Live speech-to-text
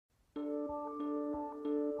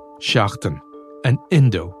Seachtain, an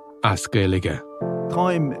Indo as Gaeilge.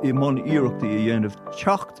 Táim I mon iarachta I dhéanamh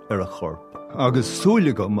teacht ar a chorp, agus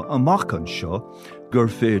súlagam amachchan seo gur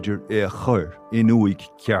féidir é a chur in uig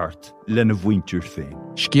ceart lena bhaintir féin.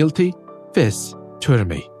 Scialtaí, fis,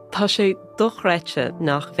 tuirmí. Tá sé dochreite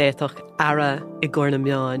nach bhéadach IRA I gcóir na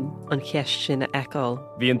meáin an cheist sin a eáil.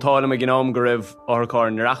 Bhí an tálam a gnám go raibh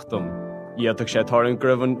áthachár na reachtam. Íontach sé táirn go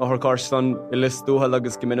raibh an áthachár san I list dúthal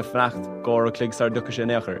agus go minic freacht gcóir a clig sar ducha sin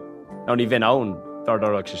éachair. Ná ní bhín ann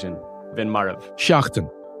dardarach sé sin. Bhín marabh. Seachtain.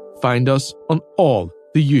 Find us on all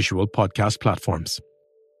the usual podcast platforms.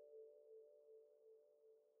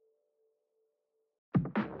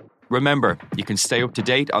 Remember, you can stay up to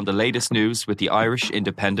date on the latest news with the Irish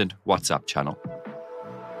Independent WhatsApp channel.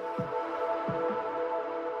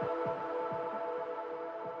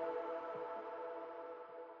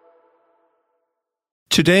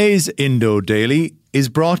 Today's Indo Daily is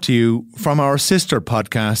brought to you from our sister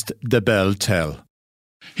podcast, The Bell Tell.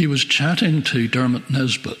 He was chatting to Dermot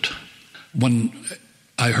Nesbitt when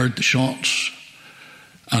I heard the shots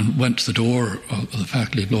and went to the door of the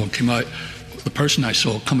faculty blog, came out. The person I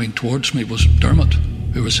saw coming towards me was Dermot,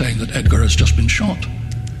 who was saying that Edgar has just been shot,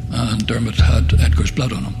 and Dermot had Edgar's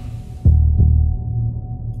blood on him.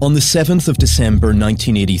 On the 7th of December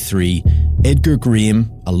 1983, Edgar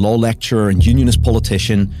Graham, a law lecturer and unionist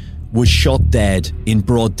politician, was shot dead in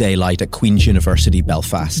broad daylight at Queen's University,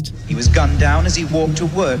 Belfast. He was gunned down as he walked to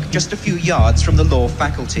work just a few yards from the law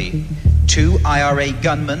faculty. 2 IRA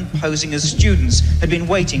gunmen posing as students had been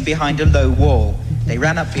waiting behind a low wall. They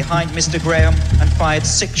ran up behind Mr. Graham and fired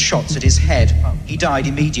 6 shots at his head. He died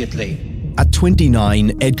immediately. At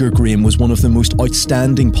 29, Edgar Graham was one of the most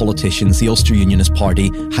outstanding politicians the Ulster Unionist Party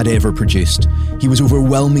had ever produced. He was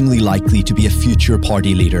overwhelmingly likely to be a future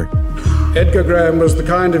party leader. Edgar Graham was the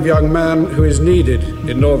kind of young man who is needed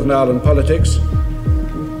in Northern Ireland politics.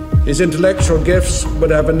 His intellectual gifts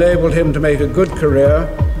would have enabled him to make a good career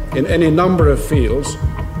in any number of fields.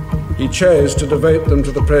 He chose to devote them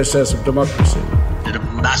to the process of democracy. It had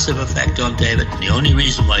a massive effect on David. The only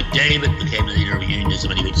reason why David became the leader of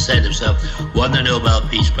unionism, and he would say to himself, won the Nobel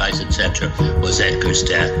Peace Prize, etc., was Edgar's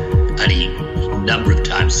death. And he a number of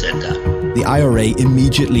times said that. The IRA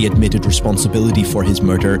immediately admitted responsibility for his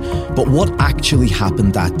murder, but what actually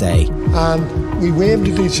happened that day? And we waved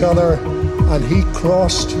at each other, and he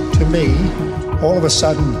crossed to me. All of a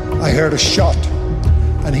sudden, I heard a shot,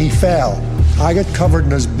 and he fell. I got covered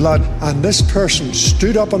in his blood, and this person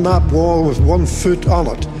stood up on that wall with 1 foot on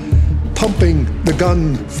it, pumping the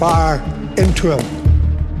gun fire into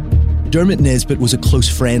him. Dermot Nesbitt was a close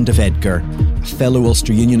friend of Edgar, a fellow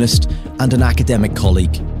Ulster Unionist and an academic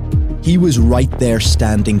colleague. He was right there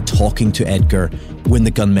standing talking to Edgar when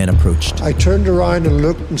the gunmen approached. I turned around and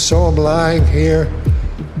looked and saw him lying here,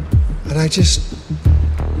 and I just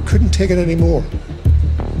couldn't take it anymore.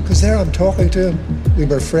 Because there I'm talking to him, we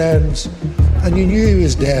were friends, and you knew he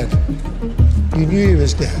was dead. You knew he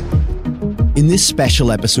was dead. In this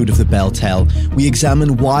special episode of The Bell Tell, we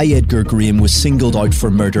examine why Edgar Graham was singled out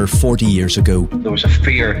for murder 40 years ago. There was a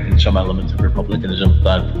fear in some elements of republicanism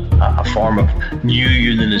that a form of new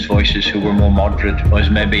unionist voices who were more moderate was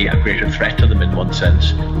maybe a greater threat to them in one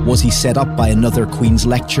sense. Was he set up by another Queen's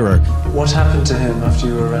lecturer? What happened to him after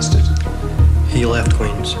you were arrested? He left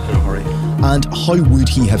Queen's in a hurry. And how would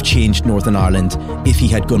he have changed Northern Ireland if he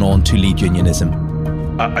had gone on to lead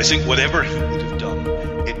unionism? I think whatever he would have done,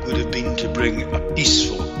 it would have been to bring a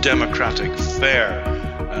peaceful, democratic, fair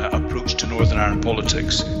approach to Northern Ireland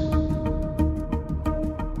politics.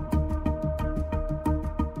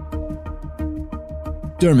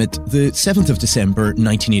 Dermot, the 7th of December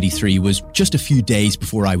 1983 was just a few days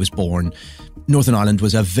before I was born. Northern Ireland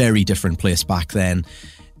was a very different place back then.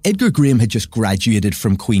 Edgar Graham had just graduated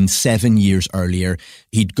from Queen's 7 years earlier.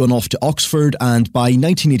 He'd gone off to Oxford, and by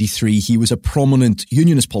 1983 he was a prominent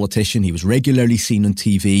unionist politician. He was regularly seen on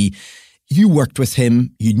TV. You worked with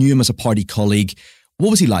him, you knew him as a party colleague. What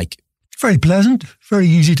was he like? Very pleasant, very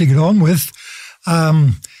easy to get on with.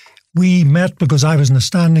 We met because I was in a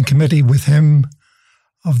standing committee with him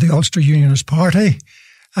of the Ulster Unionist Party.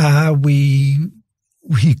 We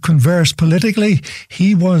conversed politically.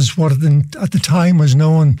 He was what at the time was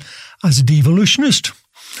known as a devolutionist.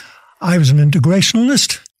 I was an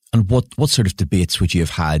integrationalist. And what sort of debates would you have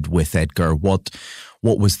had with Edgar? What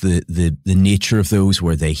was the nature of those?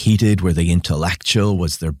 Were they heated? Were they intellectual?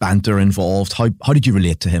 Was there banter involved? How did you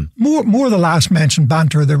relate to him? More the last mentioned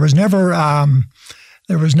banter. There was never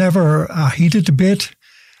a heated debate.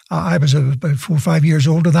 I was about 4 or 5 years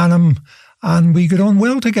older than him, and we got on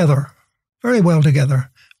well together. Very well together.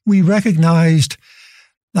 We recognised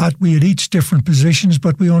that we had each different positions,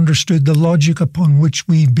 but we understood the logic upon which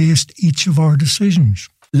we based each of our decisions.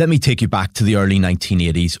 Let me take you back to the early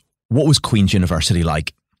 1980s. What was Queen's University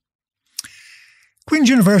like? Queen's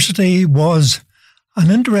University was an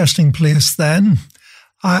interesting place then.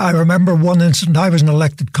 I remember one incident. I was an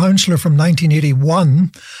elected councillor from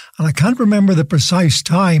 1981, and I can't remember the precise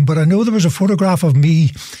time, but I know there was a photograph of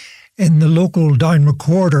me in the local Down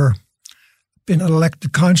Recorder, being an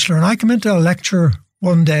elected councillor, and I came into a lecture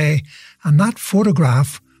one day, and that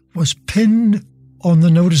photograph was pinned on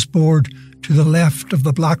the notice board to the left of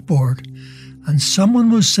the blackboard, and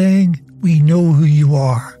someone was saying, "We know who you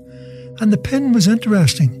are." And the pin was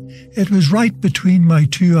interesting. It was right between my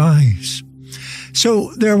two eyes.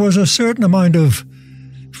 So there was a certain amount of,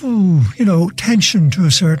 tension to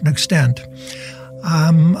a certain extent.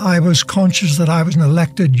 I was conscious that I was an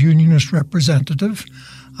elected unionist representative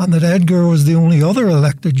and that Edgar was the only other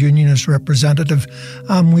elected unionist representative,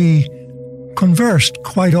 and we conversed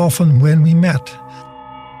quite often when we met.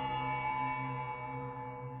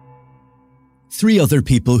 3 other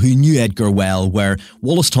people who knew Edgar well were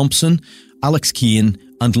Wallace Thompson, Alex Keane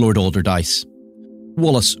and Lord Alderdice.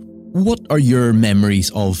 Wallace, what are your memories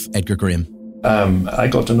of Edgar Graham? I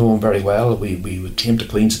got to know him very well. We came to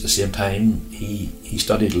Queen's at the same time. He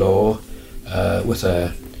studied law with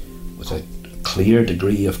a clear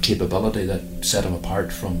degree of capability that set him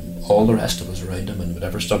apart from all the rest of us around him in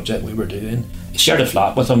whatever subject we were doing. I shared a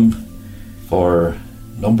flat with him for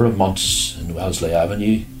a number of months in Wellesley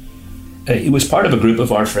Avenue. He was part of a group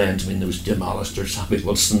of our friends. I mean, there was Jim Allister, Sammy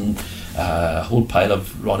Wilson, a whole pile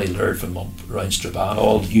of Ronnie Laird from up around Strabane,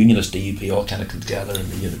 all unionist DUP, all kind of come together in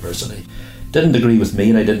the university. Didn't agree with me,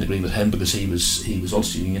 and I didn't agree with him because he was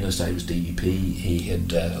also unionist. I was DUP. He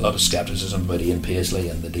had a lot of scepticism about Ian Paisley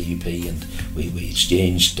and the DUP, and we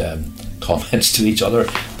exchanged comments to each other,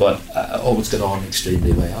 but always got on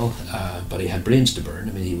extremely well. But he had brains to burn.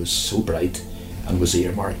 I mean, he was so bright and was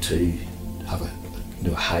earmarked to have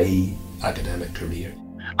a high academic career.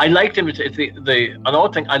 I liked him. It's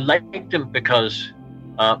another thing. I liked him because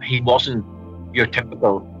he wasn't your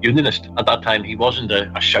typical unionist at that time. He wasn't a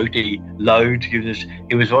shouty, loud unionist.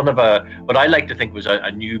 He was one of what I like to think was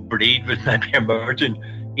a new breed was maybe emerging.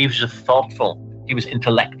 He was thoughtful. He was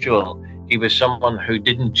intellectual. He was someone who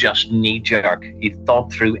didn't just knee-jerk. He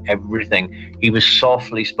thought through everything. He was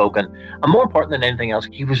softly spoken. And more important than anything else,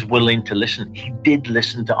 he was willing to listen. He did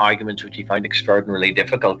listen to arguments which he found extraordinarily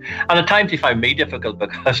difficult. And at times he found me difficult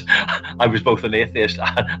because I was both an atheist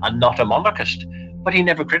and not a monarchist. But he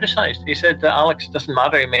never criticised. He said, Alex, it doesn't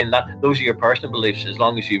matter. I mean, those are your personal beliefs. As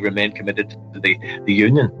long as you remain committed to the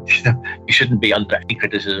union, you shouldn't be under any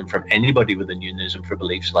criticism from anybody within unionism for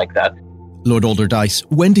beliefs like that. Lord Alderdice,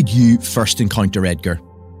 when did you first encounter Edgar?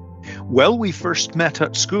 Well, we first met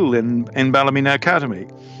at school in Ballymena Academy.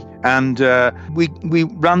 And we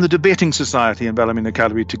ran the debating society in Ballymena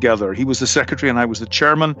Academy together. He was the secretary and I was the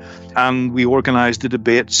chairman, and we organised the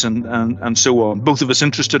debates and so on. Both of us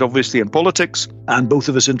interested, obviously, in politics, and both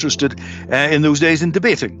of us interested in those days in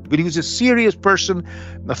debating. But he was a serious person,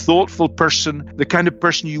 a thoughtful person, the kind of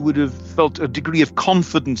person you would have felt a degree of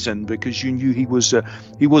confidence in because you knew he was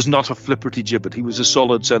not a flipperty-gibbet. He was a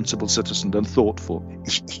solid, sensible citizen and thoughtful.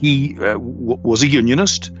 He was a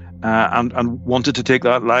unionist. And wanted to take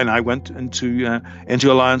that line. I went into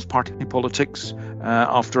Alliance Party politics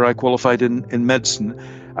after I qualified in medicine.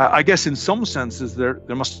 I guess in some senses there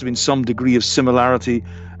must have been some degree of similarity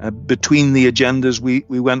between the agendas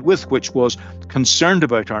we went with, which was concerned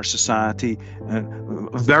about our society,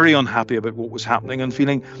 very unhappy about what was happening and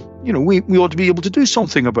feeling, we ought to be able to do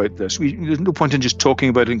something about this. There's no point in just talking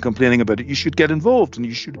about it and complaining about it. You should get involved and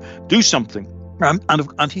you should do something.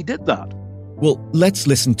 And he did that. Well, let's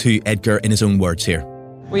listen to Edgar in his own words here.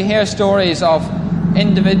 We hear stories of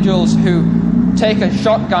individuals who take a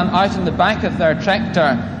shotgun out in the back of their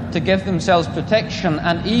tractor to give themselves protection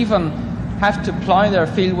and even have to plough their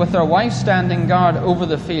field with their wife standing guard over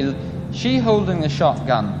the field, she holding the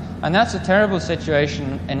shotgun. And that's a terrible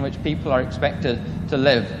situation in which people are expected to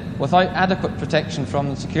live without adequate protection from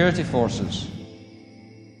the security forces.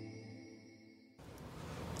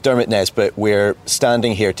 Dermot Nesbitt, we're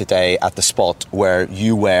standing here today at the spot where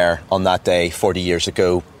you were on that day 40 years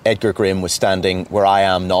ago. Edgar Graham was standing where I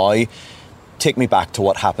am now. Take me back to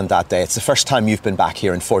what happened that day. It's the first time you've been back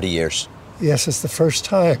here in 40 years. Yes, it's the first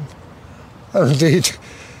time. And indeed,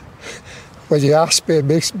 when you ask me, it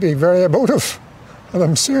makes me very emotive. And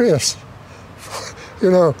I'm serious.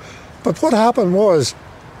 But what happened was,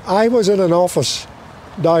 I was in an office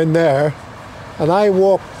down there, and I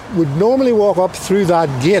would normally walk up through that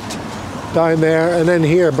gate down there and then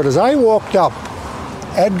here. But as I walked up,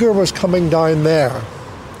 Edgar was coming down there.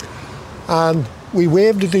 and we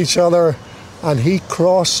waved at each other, and he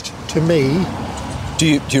crossed to me.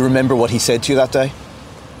 Do you remember what he said to you that day?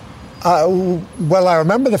 Well, I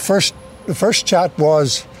remember the first chat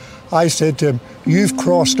was, I said to him, "You've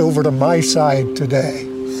crossed over to my side today."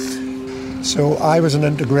 So I was an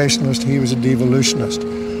integrationist, he was a devolutionist,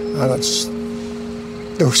 and it's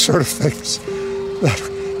those sort of things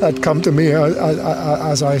that come to me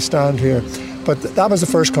as I stand here. But that was the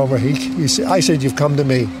first conversation. I said, "You've come to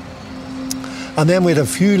me." And then we had a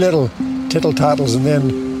few little tittle-tattles, and then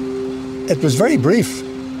it was very brief,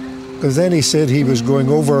 because then he said he was going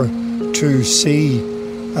over to see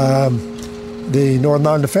the Northern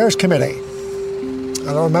Ireland Affairs Committee. And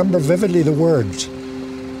I remember vividly the words.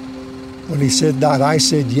 When he said that, I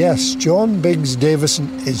said, yes, John Biggs Davison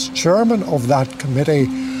is chairman of that committee,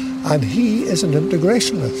 and he is an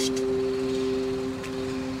integrationist.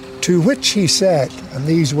 To which he said, and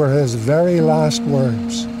these were his very last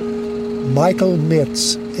words, Michael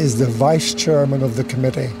Mates is the vice chairman of the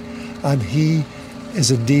committee, and he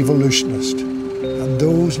is a devolutionist. And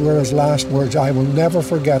those were his last words. I will never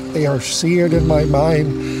forget. They are seared in my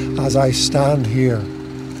mind as I stand here.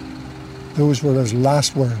 Those were his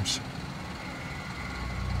last words.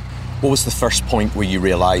 What was the first point where you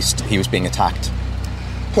realised he was being attacked?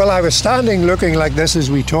 Well, I was standing looking like this as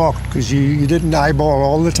we talked, because you didn't eyeball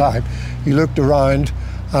all the time. You looked around,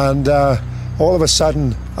 and all of a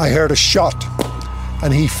sudden I heard a shot,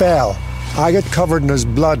 and he fell. I got covered in his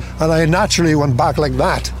blood, and I naturally went back like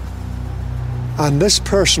that. And this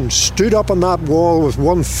person stood up on that wall with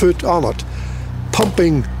one foot on it,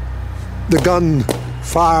 pumping the gun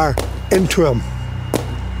fire into him.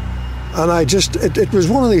 And it was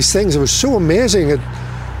one of these things, it was so amazing.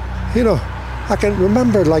 I can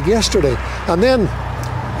remember it like yesterday. And then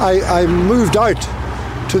I moved out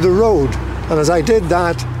to the road, and as I did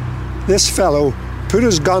that, this fellow put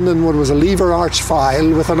his gun in what was a lever arch file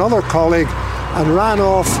with another colleague and ran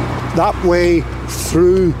off that way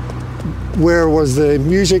through where was the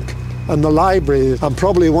music and the library. And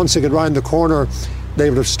probably once they got round the corner, they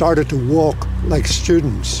would have started to walk like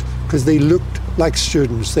students, because they looked like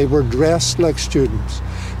students, they were dressed like students,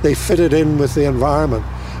 they fitted in with the environment.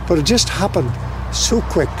 But it just happened so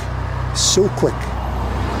quick, so quick.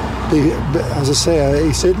 As I say,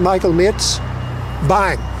 he said, Michael Mates,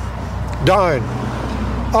 bang, down,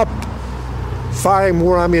 up, firing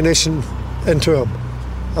more ammunition into him.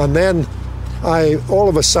 And then all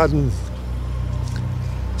of a sudden,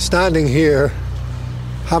 standing here,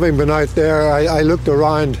 having been out there, I looked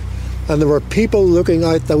around, and there were people looking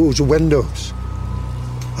out those windows.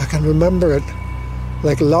 I can remember it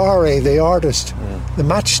like Laurie, the artist, the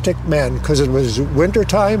matchstick men, because it was winter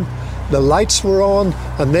time, the lights were on,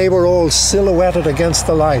 and they were all silhouetted against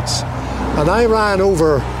the lights. And I ran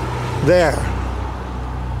over there,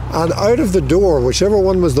 and out of the door, whichever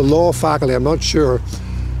one was the law faculty, I'm not sure,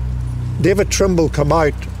 David Trimble come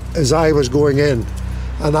out as I was going in,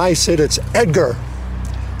 and I said, "It's Edgar."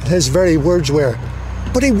 And his very words were,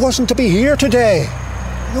 "But he wasn't to be here today."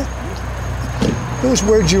 Those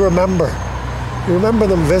words you remember. You remember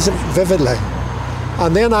them vividly.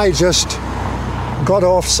 And then I just got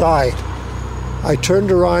offside. I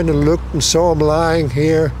turned around and looked and saw him lying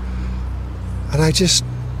here, and I just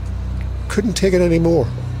couldn't take it anymore.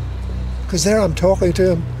 Because there I'm talking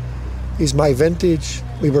to him. He's my vintage.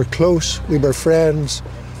 We were close. We were friends.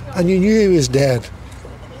 And you knew he was dead.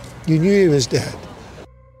 You knew he was dead.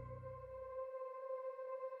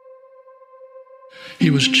 He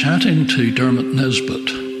was chatting to Dermot Nesbitt,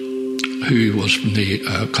 who was from the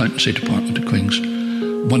accountancy department at Queen's,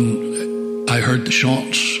 when I heard the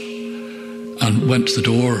shots and went to the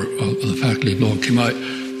door of the faculty of law and came out.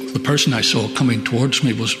 The person I saw coming towards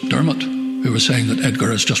me was Dermot, who was saying that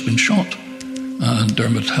Edgar has just been shot, and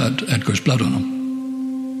Dermot had Edgar's blood on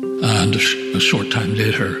him. And a short time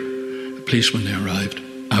later, the police, when they arrived,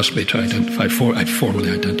 asked me to I'd formally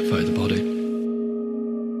identify the body.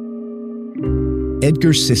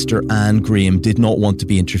 Edgar's sister Anne Graham did not want to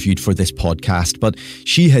be interviewed for this podcast, but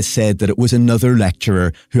she has said that it was another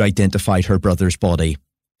lecturer who identified her brother's body.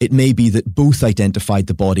 It may be that both identified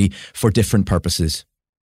the body for different purposes.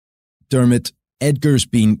 Dermot, Edgar's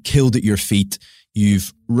been killed at your feet.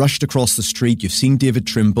 You've rushed across the street. You've seen David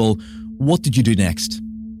Trimble. What did you do next?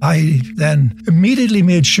 I then immediately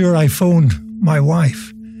made sure I phoned my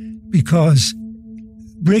wife, because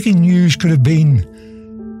breaking news could have been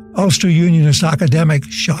Ulster Unionist academic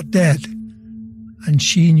shot dead, and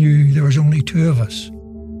she knew there was only two of us,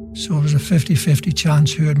 so it was a 50-50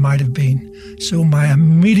 chance who it might have been. So my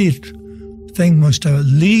immediate thing was to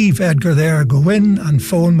leave Edgar there, go in and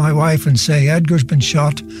phone my wife and say, Edgar's been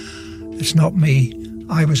shot, it's not me,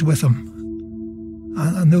 I was with him.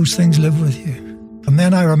 and those things live with you. And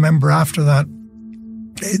then I remember after that,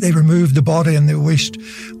 they removed the body and they wished,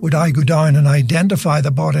 would I go down and identify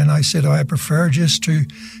the body? And I said, I prefer just to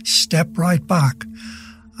step right back.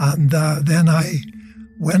 And then I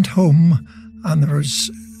went home, and there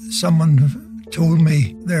was someone told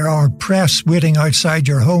me there are press waiting outside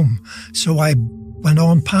your home. So I went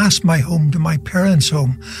on past my home to my parents'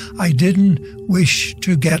 home. I didn't wish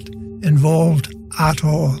to get involved at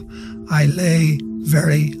all. I lay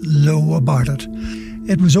very low about it.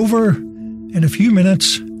 It was over in a few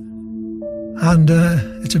minutes, and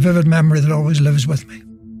it's a vivid memory that always lives with me.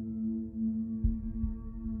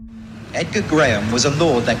 Edgar Graham was a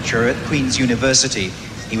law lecturer at Queen's University.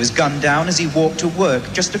 He was gunned down as he walked to work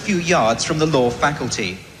just a few yards from the law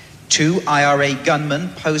faculty. 2 IRA gunmen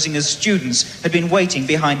posing as students had been waiting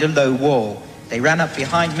behind a low wall. They ran up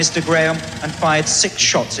behind Mr. Graham and fired 6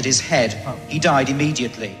 shots at his head. He died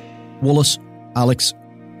immediately. Wallace, Alex,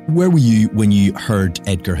 where were you when you heard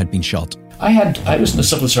Edgar had been shot? I was in the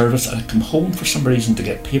civil service, and I'd come home for some reason to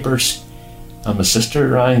get papers, and my sister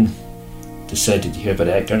rang to say, did you hear about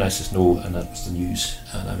Edgar? And I said no, and that was the news.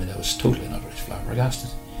 And I mean, I was totally and utterly flabbergasted,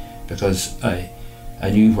 because I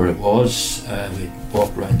knew where it was. We'd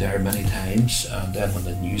walked around there many times, and then when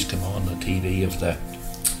the news came on the TV of the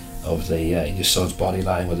you just saw his body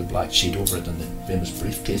lying with a black sheet over it and the famous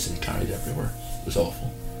briefcase that he carried everywhere. It was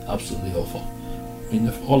awful, absolutely awful. I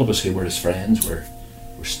mean, all of us who were his friends were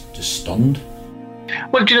just stunned.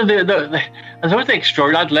 Well, do you know, the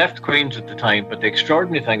extraordinary, I'd left Queen's at the time, but the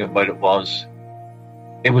extraordinary thing about it was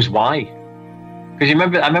why. Because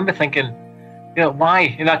I remember thinking,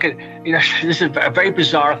 why? This is a very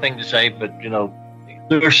bizarre thing to say, but,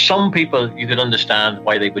 there are some people you could understand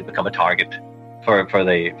why they would become a target for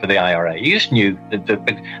the IRA. You just knew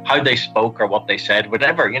how they spoke or what they said,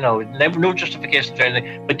 whatever, never, no justification for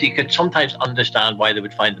anything, but you could sometimes understand why they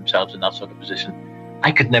would find themselves in that sort of position.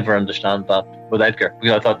 I could never understand that with Edgar,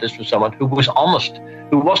 because I thought this was someone who was honest,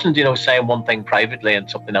 who wasn't, saying one thing privately and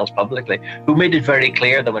something else publicly, who made it very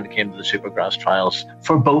clear that when it came to the Supergrass trials,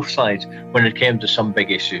 for both sides, when it came to some big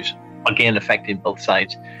issues, again affecting both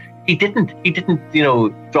sides, he didn't,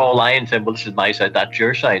 draw lines and, well, this is my side, that's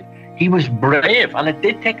your side. He was brave, and it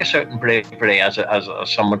did take a certain bravery as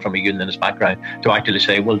someone from a unionist background to actually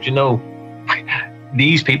say, well,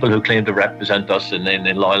 these people who claim to represent us in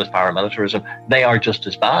loyalist paramilitarism, they are just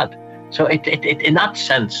as bad. So it in that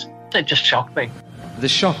sense, it just shocked me. The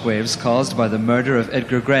shockwaves caused by the murder of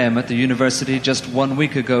Edgar Graham at the university just 1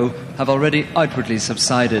 week ago have already outwardly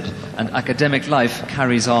subsided, and academic life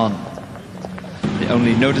carries on. The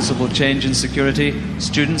only noticeable change in security,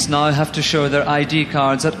 students now have to show their ID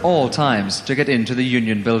cards at all times to get into the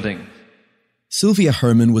union building. Sylvia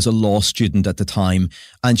Herman was a law student at the time,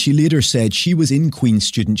 and she later said she was in Queen's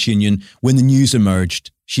Students' Union when the news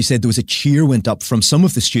emerged. She said there was a cheer went up from some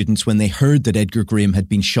of the students when they heard that Edgar Graham had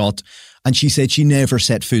been shot, and she said she never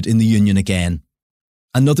set foot in the union again.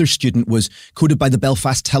 Another student was quoted by the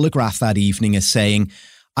Belfast Telegraph that evening as saying,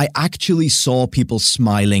 "I actually saw people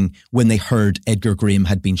smiling when they heard Edgar Graham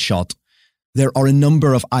had been shot. There are a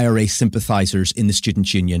number of IRA sympathisers in the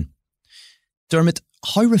Students' Union." Dermot,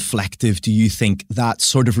 how reflective do you think that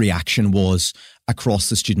sort of reaction was across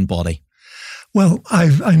the student body? Well,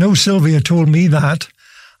 I know Sylvia told me that,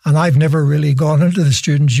 and I've never really gone into the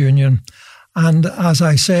Students' Union. And as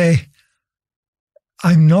I say,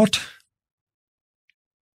 I'm not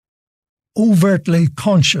overtly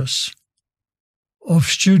conscious of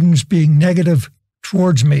students being negative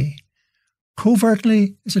towards me.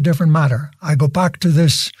 Covertly is a different matter. I go back to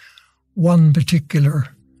this one particular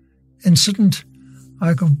incident.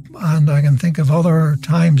 I can think of other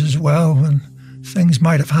times as well when things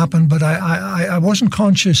might have happened, but I wasn't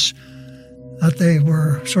conscious that they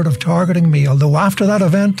were sort of targeting me. Although after that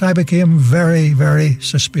event, I became very, very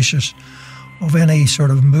suspicious of any sort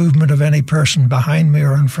of movement of any person behind me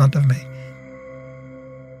or in front of me.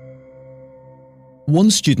 One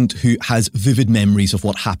student who has vivid memories of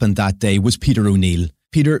what happened that day was Peter O'Neill.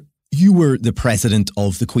 Peter, you were the president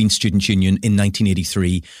of the Queen's Students' Union in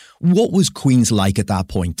 1983. What was Queen's like at that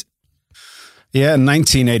point? Yeah, in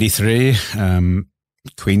 1983,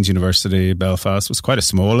 Queen's University, Belfast, was quite a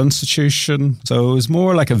small institution. So it was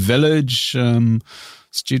more like a village.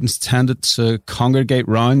 Students tended to congregate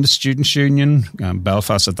round the Students' Union.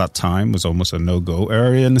 Belfast at that time was almost a no-go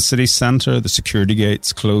area in the city centre. The security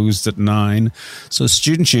gates closed at 9. So the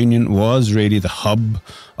Students' Union was really the hub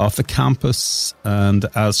of the campus. And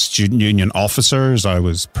as Student Union officers, I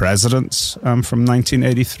was president from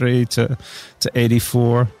 1983 to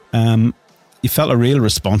 84. you felt a real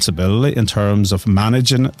responsibility in terms of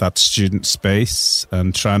managing that student space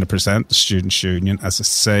and trying to present the Students' Union as a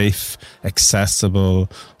safe, accessible,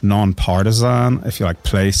 non-partisan, if you like,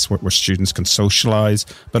 place where students can socialise,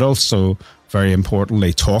 but also, very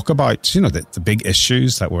importantly, talk about, the big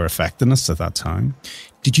issues that were affecting us at that time.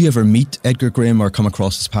 Did you ever meet Edgar Graham or come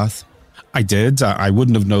across his path? I did. I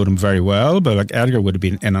wouldn't have known him very well, but Edgar would have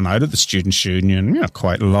been in and out of the Students' Union,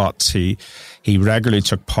 quite a lot. He regularly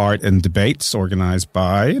took part in debates organised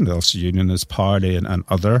by the Ulster Unionist Party and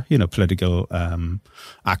other, political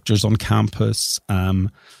actors on campus.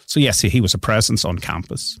 So yes, he was a presence on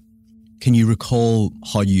campus. Can you recall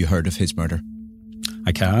how you heard of his murder?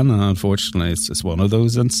 I can, and unfortunately, it's one of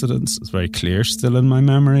those incidents. It's very clear still in my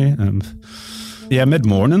memory.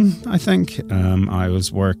 Mid-morning, I think. I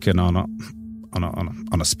was working on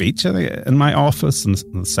a speech in my office on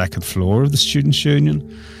the second floor of the Students' Union,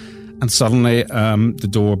 and suddenly the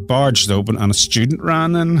door barged open and a student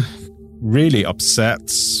ran in, really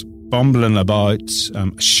upset, bumbling about,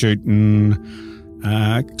 shooting,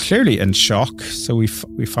 clearly in shock. So we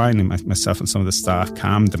finally, myself and some of the staff,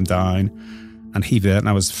 calmed him down, and he did. And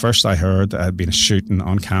that was the first I heard that there had been a shooting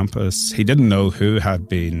on campus. He didn't know who had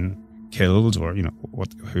been killed or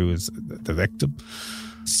who was the victim.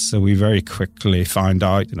 So we very quickly found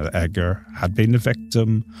out that Edgar had been the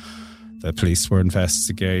victim. The police were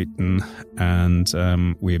investigating, and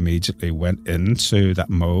we immediately went into that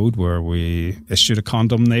mode where we issued a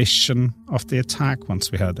condemnation of the attack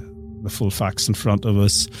once we had the full facts in front of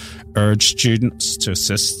us, urged students to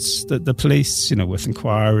assist the police with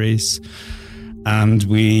inquiries. And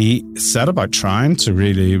we set about trying to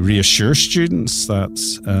really reassure students that,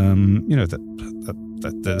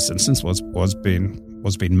 that this instance was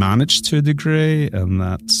being managed to a degree, and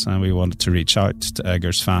that we wanted to reach out to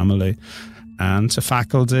Edgar's family and to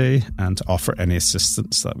faculty and to offer any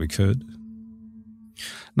assistance that we could.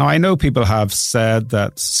 Now, I know people have said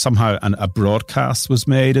that somehow a broadcast was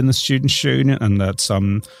made in the Students' Union and that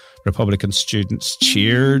some Republican students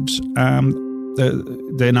cheered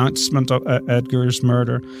the announcement of Edgar's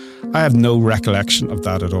murder. I have no recollection of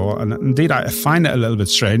that at all. And indeed, I find it a little bit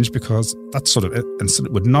strange because that sort of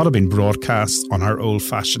incident would not have been broadcast on our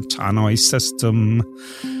old-fashioned tannoy system.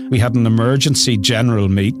 We had an emergency general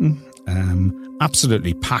meeting,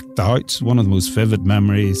 absolutely packed out. One of the most vivid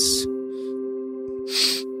memories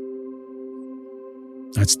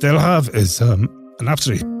I still have is an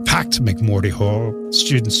absolutely packed McMorty Hall,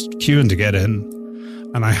 students queuing to get in.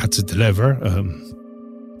 And I had to deliver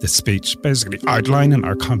this speech, basically outlining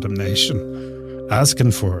our condemnation,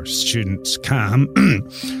 asking for students' calm.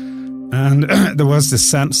 And there was this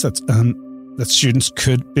sense that students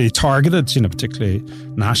could be targeted, particularly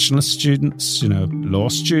nationalist students, law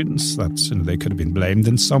students, that they could have been blamed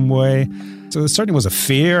in some way. So there certainly was a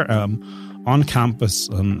fear on campus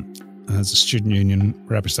as a student union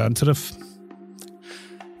representative.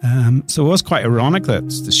 So it was quite ironic that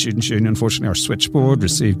the Students' Union, unfortunately, our switchboard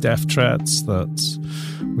received death threats, that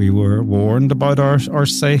we were warned about our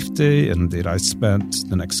safety. Indeed, I spent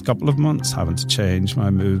the next couple of months having to change my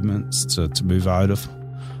movements to move out of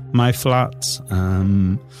my flat.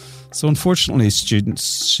 So unfortunately,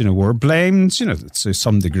 students, were blamed, to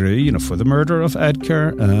some degree, for the murder of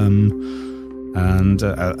Edgar. And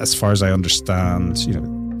as far as I understand,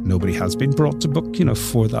 nobody has been brought to book,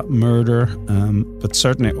 for that murder. But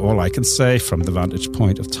certainly all I can say from the vantage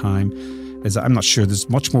point of time is that I'm not sure there's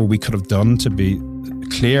much more we could have done to be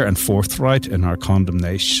clear and forthright in our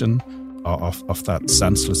condemnation of that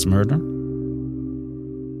senseless murder.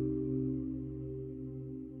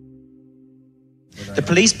 The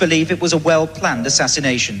police believe it was a well-planned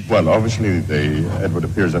assassination. Well, obviously, it would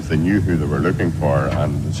appear as if they knew who they were looking for,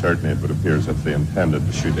 and certainly it would appear as if they intended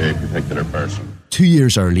to shoot a particular person. 2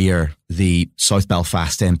 years earlier, the South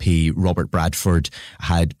Belfast MP, Robert Bradford,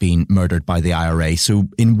 had been murdered by the IRA. So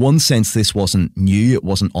in one sense, this wasn't new. It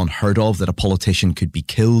wasn't unheard of that a politician could be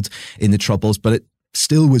killed in the Troubles, but it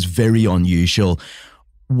still was very unusual.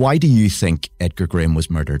 Why do you think Edgar Graham was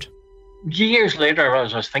murdered? Years later,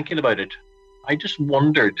 as I was thinking about it, I just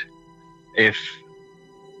wondered if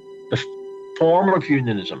the form of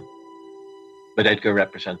unionism that Edgar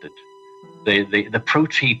represented, the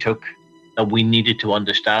approach he took, that we needed to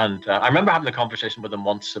understand. I remember having a conversation with him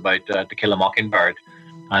once about To Kill a Mockingbird,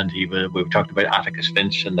 and we talked about Atticus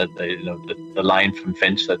Finch and the line from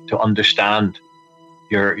Finch that to understand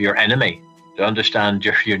your enemy, to understand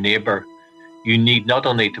your neighbour, you need not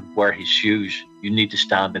only to wear his shoes, you need to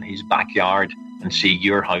stand in his backyard and see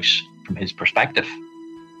your house from his perspective.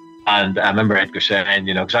 And I remember Edgar saying,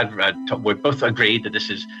 because we both agreed that this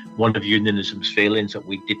is one of unionism's failings, that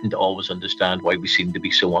we didn't always understand why we seemed to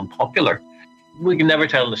be so unpopular. we can never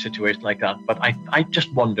tell in a situation like that. But I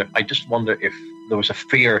just wonder if there was a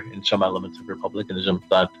fear in some elements of republicanism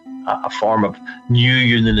that a form of new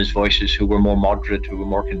unionist voices who were more moderate, who were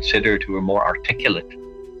more considered, who were more articulate,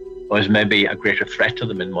 was maybe a greater threat to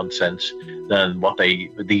them in one sense than what the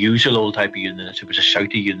usual old type of unionist, who was a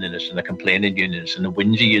shouty unionist and a complaining unionist and a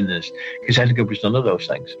whingy unionist, because Edgar was none of those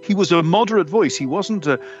things. He was a moderate voice. He wasn't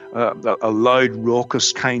a loud,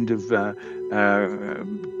 raucous kind of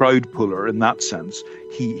crowd puller in that sense.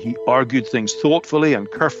 He argued things thoughtfully and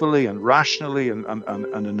carefully and rationally and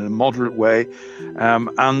in a moderate way.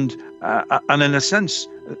 And in a sense,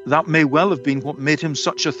 that may well have been what made him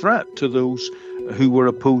such a threat to those who were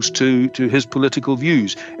opposed to his political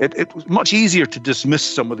views. It was much easier to dismiss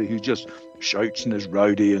somebody who just shouts and is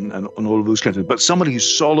rowdy and all of those kinds of things, but somebody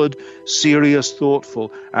who's solid, serious,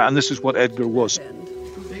 thoughtful, and this is what Edgar was.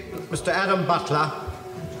 Mr. Adam Butler.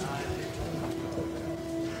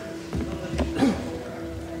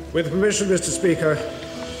 With permission, Mr. Speaker,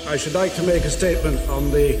 I should like to make a statement on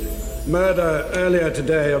the murder earlier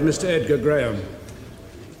today of Mr. Edgar Graham.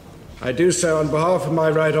 I do so on behalf of my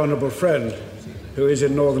right honourable friend, who is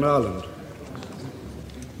in Northern Ireland.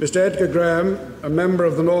 Mr. Edgar Graham, a member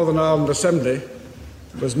of the Northern Ireland Assembly,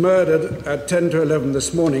 was murdered at 10 to 11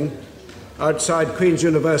 this morning outside Queen's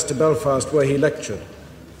University, Belfast, where he lectured.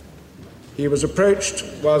 He was approached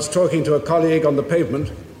whilst talking to a colleague on the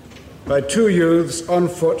pavement by two youths on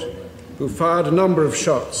foot who fired a number of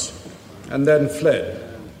shots and then fled.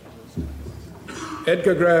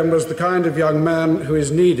 Edgar Graham was the kind of young man who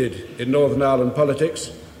is needed in Northern Ireland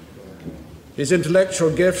politics. His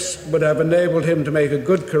intellectual gifts would have enabled him to make a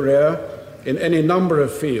good career in any number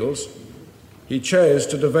of fields. He chose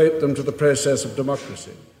to devote them to the process of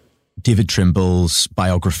democracy. David Trimble's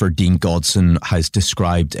biographer Dean Godson has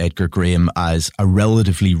described Edgar Graham as a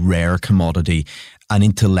relatively rare commodity, an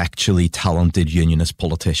intellectually talented unionist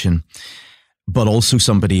politician, but also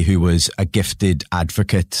somebody who was a gifted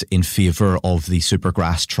advocate in favour of the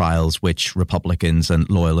Supergrass trials, which Republicans and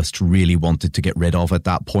Loyalists really wanted to get rid of at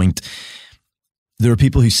that point. There are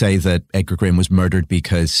people who say that Edgar Graham was murdered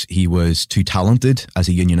because he was too talented as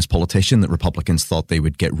a unionist politician, that Republicans thought they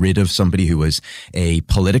would get rid of somebody who was a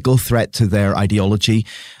political threat to their ideology.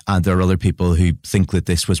 And there are other people who think that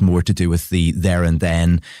this was more to do with the there and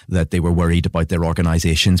then, that they were worried about their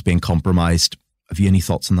organisations being compromised. Have you any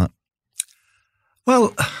thoughts on that?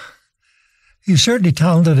 Well, he's certainly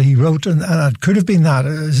talented. He wrote, and it could have been that.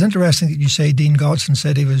 It's interesting that you say Dean Godson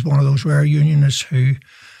said he was one of those rare unionists who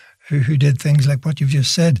did things like what you've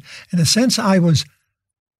just said. In a sense, I was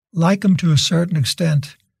like him to a certain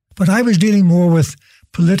extent, but I was dealing more with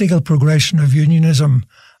political progression of unionism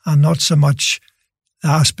and not so much the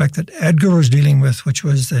aspect that Edgar was dealing with, which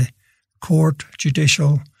was the court,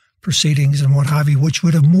 judicial proceedings and what have you, which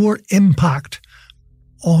would have more impact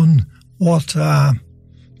on what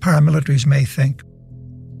paramilitaries may think.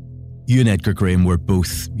 You and Edgar Graham were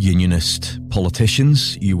both unionist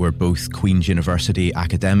politicians. You were both Queen's University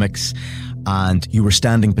academics, and you were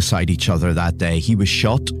standing beside each other that day. He was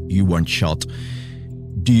shot, you weren't shot.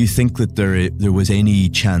 Do you think that there was any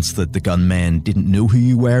chance that the gunmen didn't know who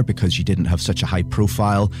you were because you didn't have such a high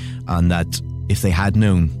profile, and that if they had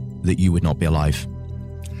known, that you would not be alive?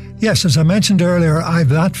 Yes, as I mentioned earlier, I have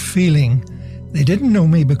that feeling. They didn't know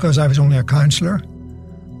me because I was only a councillor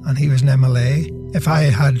and he was an MLA. If I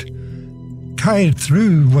had carried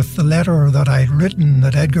through with the letter that I'd written,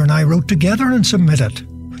 that Edgar and I wrote together and submitted,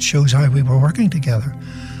 which shows how we were working together,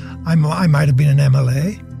 I might have been an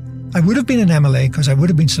MLA. I would have been an MLA because I would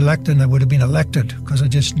have been selected and I would have been elected, because I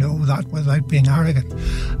just know that without being arrogant.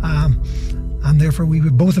 And therefore we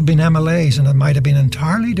would both have been MLAs, and it might have been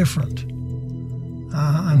entirely different.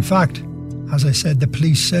 In fact, as I said, the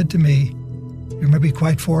police said to me, "You may be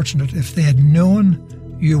quite fortunate. If they had known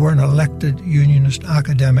you were an elected unionist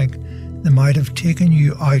academic, they might have taken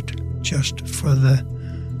you out just for the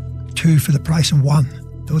price of one."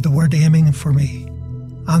 Though they weren't aiming for me.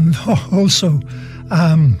 And also,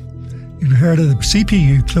 you've heard of the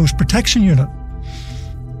CPU, Close Protection Unit.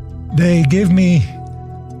 They gave me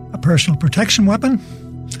a personal protection weapon.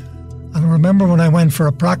 And I remember when I went for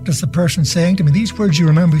a practice, the person saying to me, these words you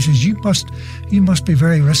remember, he says, you must be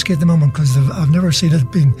very risky at the moment, because I've never seen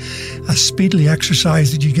it being as speedily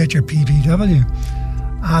exercised that you get your PPW.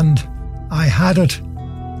 And I had it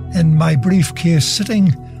in my briefcase,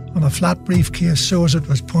 sitting on a flat briefcase, so as it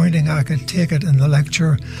was pointing, I could take it in the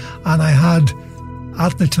lecture. And I had,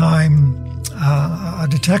 at the time, a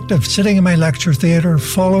detective sitting in my lecture theatre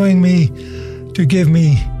following me to give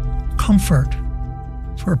me comfort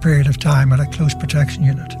for a period of time at a close protection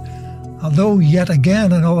unit. Although, yet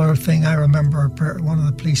again, another thing I remember one of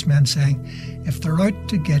the policemen saying, if they're out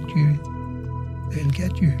to get you, they'll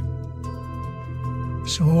get you.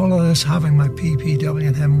 So all of this, having my PPW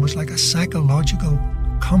and him, was like a psychological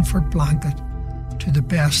comfort blanket to the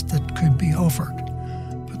best that could be offered.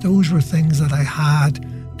 But those were things that I had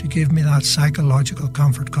to give me that psychological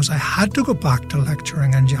comfort, because I had to go back to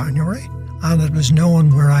lecturing in January, and it was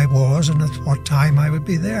knowing where I was and at what time I would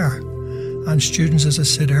be there. And students, as I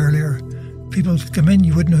said earlier, people would come in,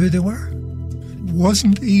 you wouldn't know who they were. It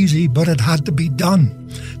wasn't easy, but it had to be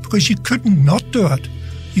done, because you couldn't not do it.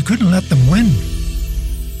 You couldn't let them win.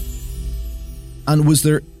 And was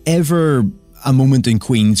there ever a moment in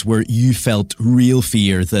Queen's where you felt real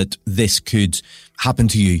fear that this could happen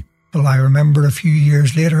to you? Well, I remember a few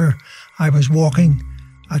years later, I was walking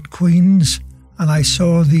at Queen's and I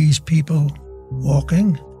saw these people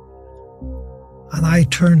walking, and I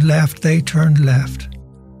turned left, they turned left,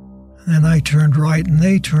 and then I turned right and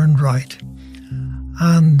they turned right.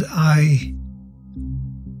 And I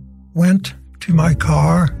went to my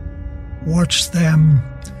car, watched them,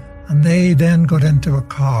 and they then got into a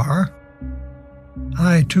car.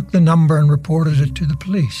 I took the number and reported it to the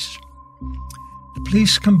police. The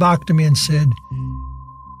police come back to me and said,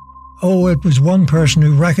 oh, it was one person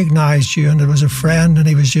who recognised you and it was a friend and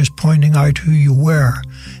he was just pointing out who you were.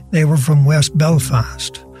 They were from West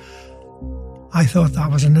Belfast. I thought that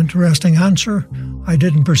was an interesting answer. I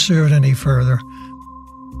didn't pursue it any further.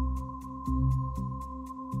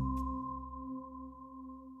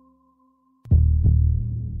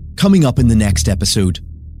 Coming up in the next episode,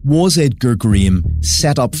 was Edgar Graham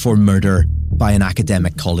set up for murder by an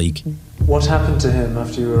academic colleague? What happened to him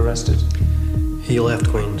after you were arrested? He left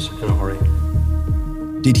Queen's in a hurry.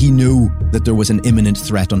 Did he know that there was an imminent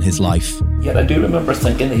threat on his life? Yet I do remember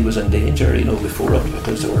thinking he was in danger, before it,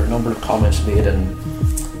 because there were a number of comments made in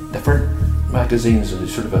different magazines, and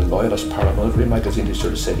sort of a loyalist paramilitary magazine who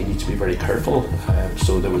sort of said he needs to be very careful.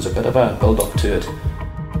 So there was a bit of a build-up to it.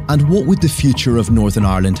 And what would the future of Northern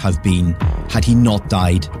Ireland have been had he not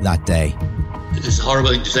died that day? It's a horrible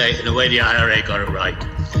thing to say. In a way, the IRA got it right.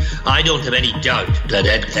 I don't have any doubt that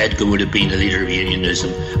Edgar would have been the leader of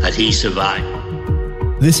unionism had he survived.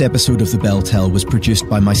 This episode of The Bell Tell was produced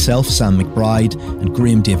by myself, Sam McBride, and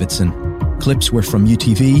Graham Davidson. Clips were from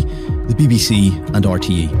UTV, the BBC and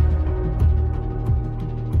RTE.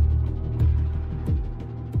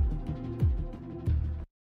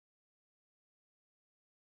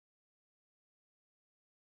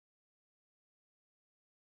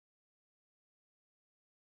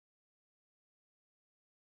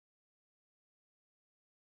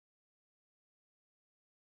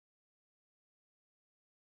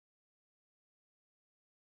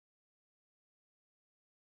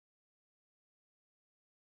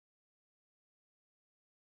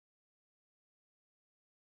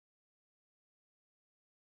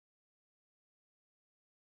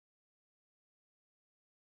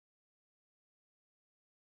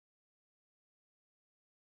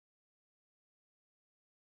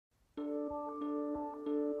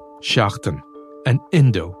 Seachtain, an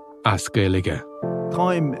Indo as Gaeilge.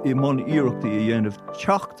 Táim I mon iarachtaí a dhéanamh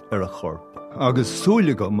teacht ar a chorp, agus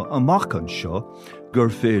súlagam amachchan seo gur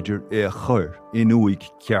féidir é a chur in uig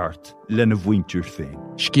ceart lena bhaintir féin.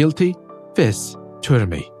 Scialtaí, fis,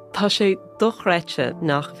 tuirmí. Tá sé dochreite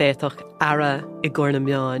nach bhéadach IRA I gcóir na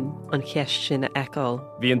meáin an cheist sin a eáil.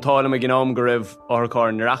 Bhí an tálam a gnám go raibh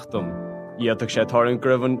árchár na reachtam. Iadach sé tarn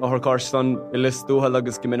gribhan árchár san I listútha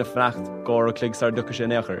agus go minic freacht gár a cligsar ducha sé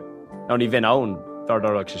néachar. Now ní bhín ann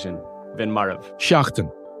dardarach sé sin. Bhín marabh.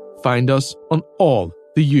 Seachtain. Find us on all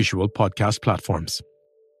the usual podcast platforms.